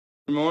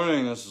Good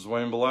morning, this is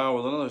Wayne Bilal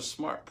with another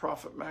smart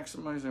profit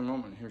maximizing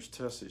moment. Here's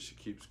Tessie. She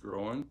keeps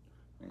growing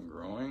and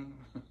growing.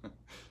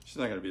 She's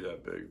not going to be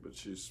that big, but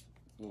she's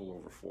a little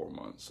over 4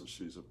 months, so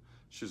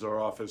she's our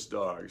office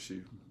dog.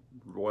 She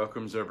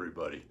welcomes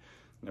everybody.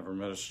 Never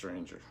met a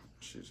stranger.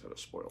 She's had a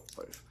spoiled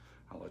life.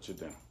 I'll let you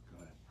down.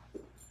 Go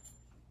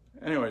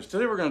ahead. Anyways,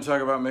 today we're going to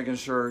talk about making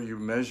sure you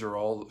measure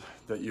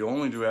that you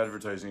only do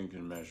advertising you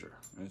can measure.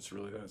 And it's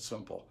really that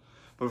simple.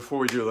 But before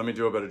we do, let me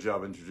do a better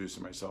job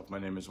introducing myself. My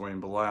name is Wayne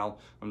Bilal.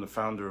 I'm the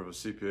founder of a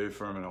CPA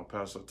firm in El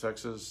Paso,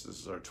 Texas. This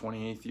is our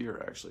 28th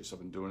year, actually, so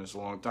I've been doing this a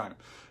long time.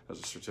 As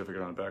a certificate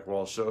on the back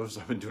wall shows,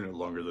 I've been doing it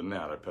longer than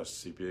that. I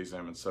passed the CPA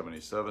exam in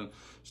 77,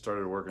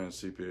 started working in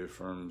CPA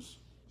firms,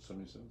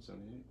 77,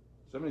 78?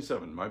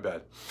 77, my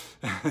bad.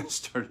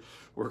 Started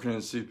working in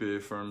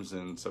CPA firms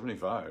in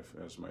 75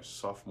 as my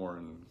sophomore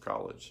in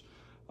college.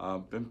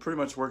 Been pretty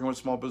much working with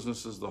small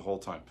businesses the whole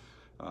time.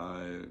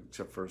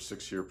 Except for a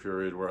 6-year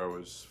period where I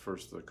was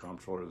first the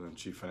comptroller, then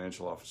chief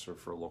financial officer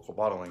for a local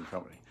bottling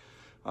company.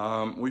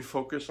 We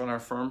focus on our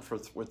firm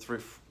focus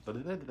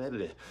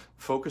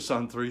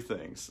on three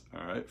things.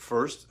 All right.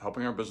 First,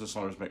 helping our business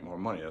owners make more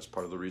money. That's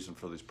part of the reason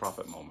for these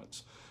profit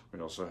moments.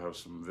 We also have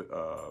some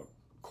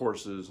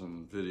courses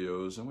and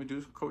videos, and we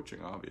do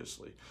coaching,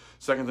 obviously.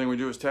 Second thing we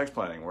do is tax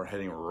planning. We're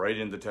heading right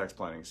into tax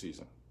planning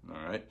season.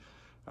 All right.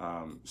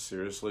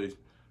 Seriously.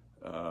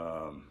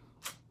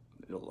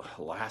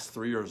 The last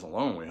 3 years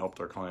alone, we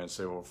helped our clients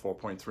save over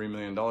 $4.3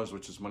 million,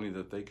 which is money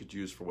that they could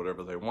use for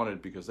whatever they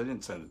wanted because they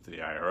didn't send it to the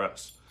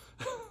IRS.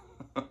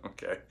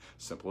 Okay,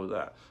 simple as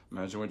that.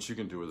 Imagine what you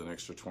can do with an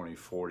extra $20,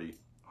 $40,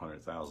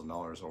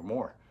 $100,000 or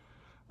more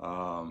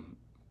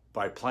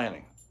by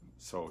planning.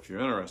 So if you're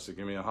interested,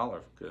 give me a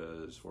holler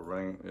because we're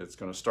running. It's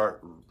going to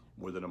start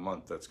within a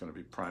month. That's going to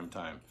be prime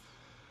time.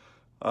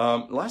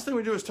 Last thing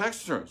we do is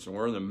tax returns, and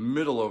we're in the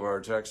middle of our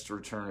tax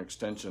return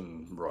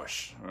extension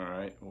rush. All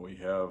right, we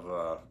have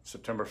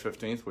September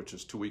 15th, which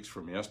is 2 weeks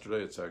from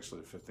yesterday. It's actually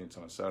the 15th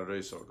on a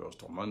Saturday, so it goes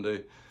till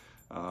Monday.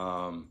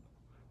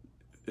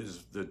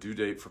 Is the due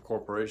date for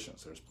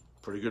corporations. There's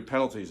pretty good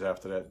penalties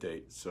after that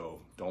date, so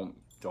don't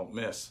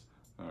miss.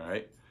 All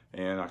right,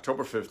 and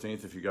October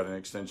 15th, if you got an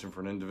extension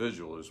for an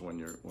individual, is when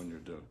you're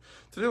doing.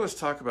 Today, let's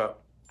talk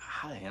about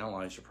how to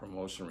analyze your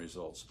promotion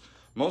results.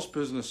 Most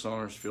business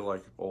owners feel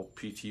like old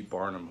P.T.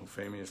 Barnum, who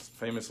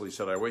famously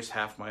said, "I waste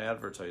half my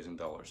advertising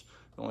dollars.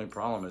 The only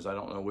problem is I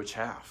don't know which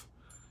half."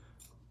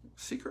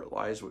 Secret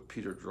lies with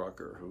Peter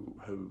Drucker,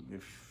 who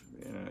if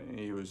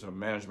he was a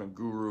management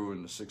guru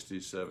in the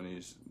 60s,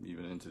 70s,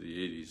 even into the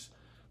 80s.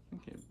 I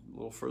think a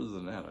little further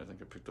than that. I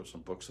think I picked up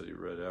some books that he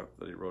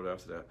wrote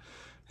after that.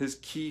 His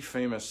key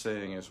famous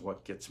saying is,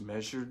 "What gets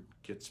measured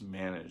gets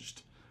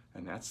managed,"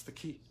 and that's the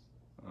key.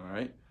 All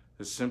right.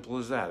 As simple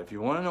as that. If you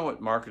want to know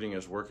what marketing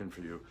is working for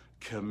you,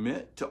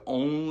 commit to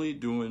only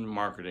doing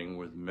marketing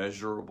with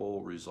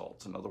measurable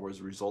results. In other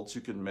words, results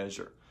you can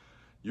measure.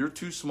 You're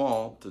too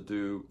small to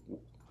do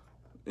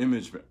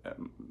image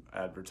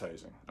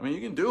advertising. I mean,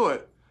 you can do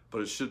it,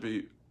 but it should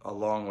be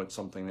along with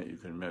something that you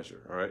can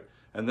measure, all right?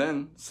 And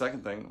then,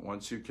 second thing,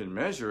 once you can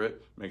measure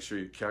it, make sure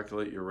you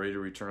calculate your rate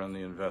of return on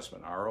the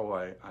investment,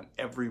 ROI, on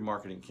every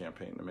marketing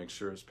campaign to make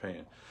sure it's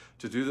paying.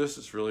 To do this,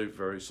 it's really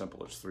very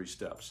simple. It's 3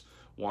 steps.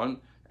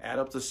 1, add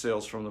up the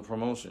sales from the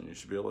promotion. You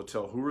should be able to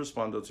tell who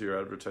responded to your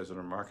advertising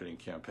or marketing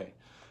campaign.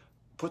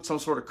 Put some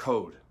sort of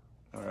code,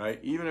 all right?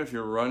 Even if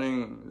you're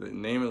running the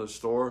name of the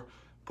store,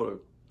 put a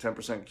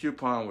 10%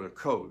 coupon with a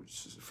code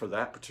for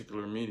that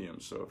particular medium.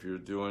 So if you're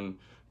doing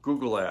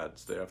Google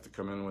ads, they have to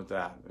come in with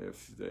that.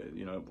 If they,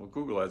 well,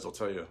 Google ads will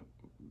tell you,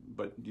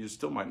 but you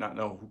still might not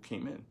know who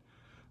came in.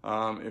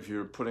 If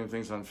you're putting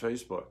things on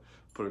Facebook,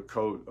 put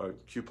a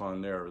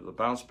coupon there. The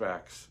bounce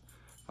backs,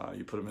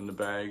 you put them in the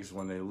bags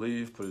when they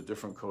leave, put a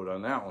different code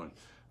on that one.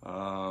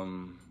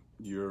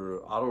 Your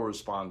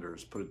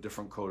autoresponders, put a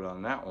different code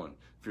on that one.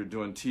 If you're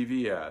doing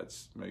TV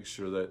ads, make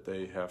sure that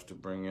they have to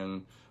bring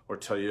in or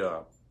tell you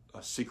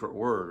a secret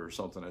word or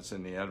something that's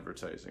in the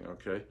advertising,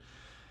 okay?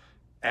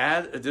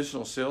 Add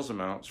additional sales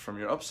amounts from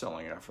your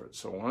upselling efforts.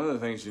 So one of the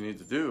things you need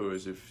to do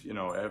is if,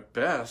 at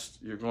best,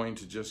 you're going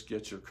to just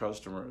get your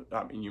customer,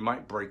 I mean, you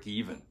might break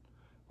even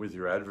with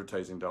your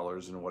advertising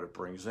dollars and what it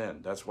brings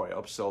in. That's why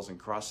upsells and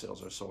cross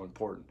sales are so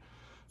important.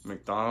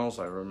 McDonald's,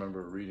 I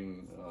remember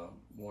reading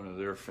one of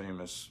their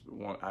famous,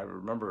 I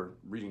remember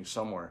reading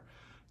somewhere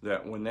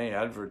that when they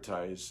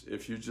advertise,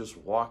 if you just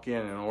walk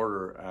in and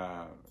order,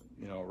 a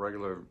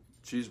regular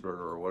cheeseburger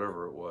or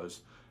whatever it was,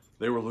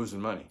 they were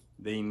losing money.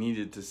 They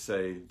needed to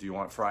say, "Do you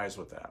want fries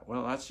with that?"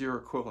 Well, that's your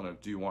equivalent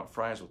of "Do you want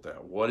fries with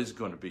that?" What is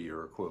going to be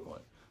your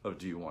equivalent of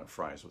 "Do you want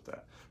fries with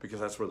that?" Because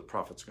that's where the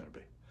profit's going to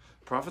be.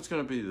 Profit's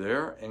going to be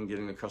there and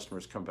getting the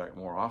customers to come back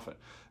more often.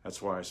 That's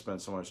why I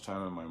spend so much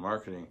time in my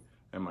marketing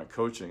and my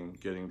coaching,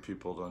 getting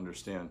people to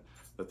understand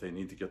that they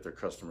need to get their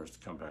customers to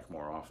come back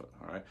more often,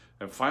 all right?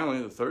 And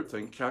finally, the third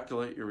thing,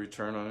 calculate your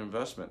return on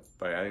investment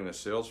by adding the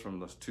sales from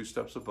the 2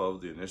 steps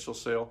above, the initial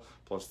sale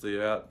plus the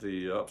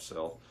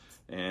upsell,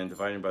 and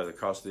dividing by the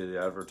cost of the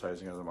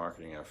advertising or the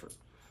marketing effort.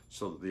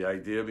 So the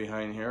idea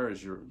behind here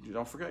is you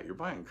don't forget, you're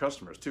buying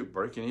customers too.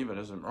 Breaking even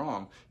isn't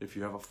wrong if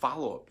you have a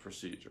follow-up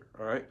procedure,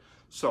 all right?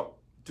 So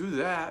do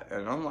that,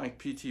 and unlike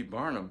P.T.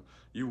 Barnum,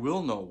 you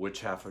will know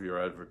which half of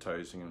your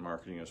advertising and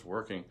marketing is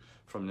working.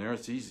 From there,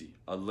 it's easy.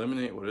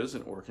 Eliminate what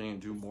isn't working and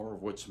do more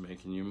of what's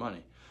making you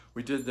money.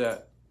 We did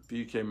that,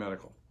 BK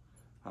Medical.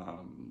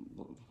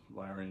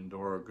 Larry and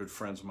Dora are good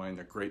friends of mine.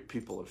 They're great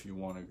people. If you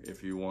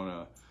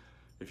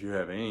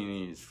have any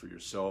needs for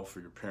yourself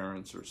or your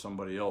parents or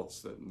somebody else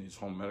that needs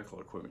home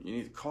medical equipment, you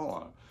need to call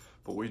on them.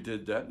 But we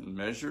did that and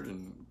measured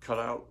and cut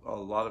out a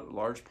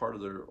large part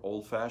of their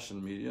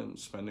old-fashioned media and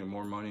spending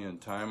more money and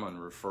time on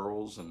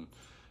referrals and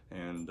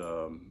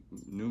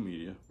new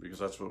media, because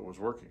that's what was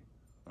working.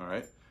 All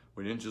right.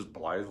 We didn't just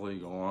blithely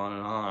go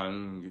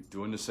on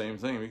doing the same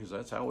thing, because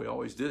that's how we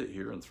always did it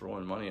here, and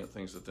throwing money at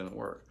things that didn't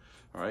work.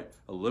 All right,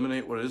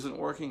 eliminate what isn't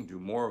working, do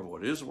more of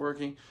what is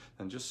working,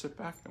 and just sit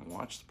back and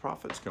watch the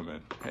profits come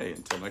in. Hey,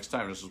 until next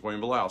time, this is William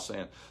Bilal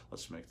saying,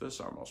 let's make this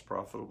our most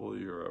profitable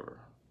year ever.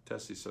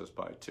 Tessie says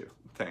bye too.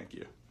 Thank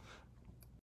you.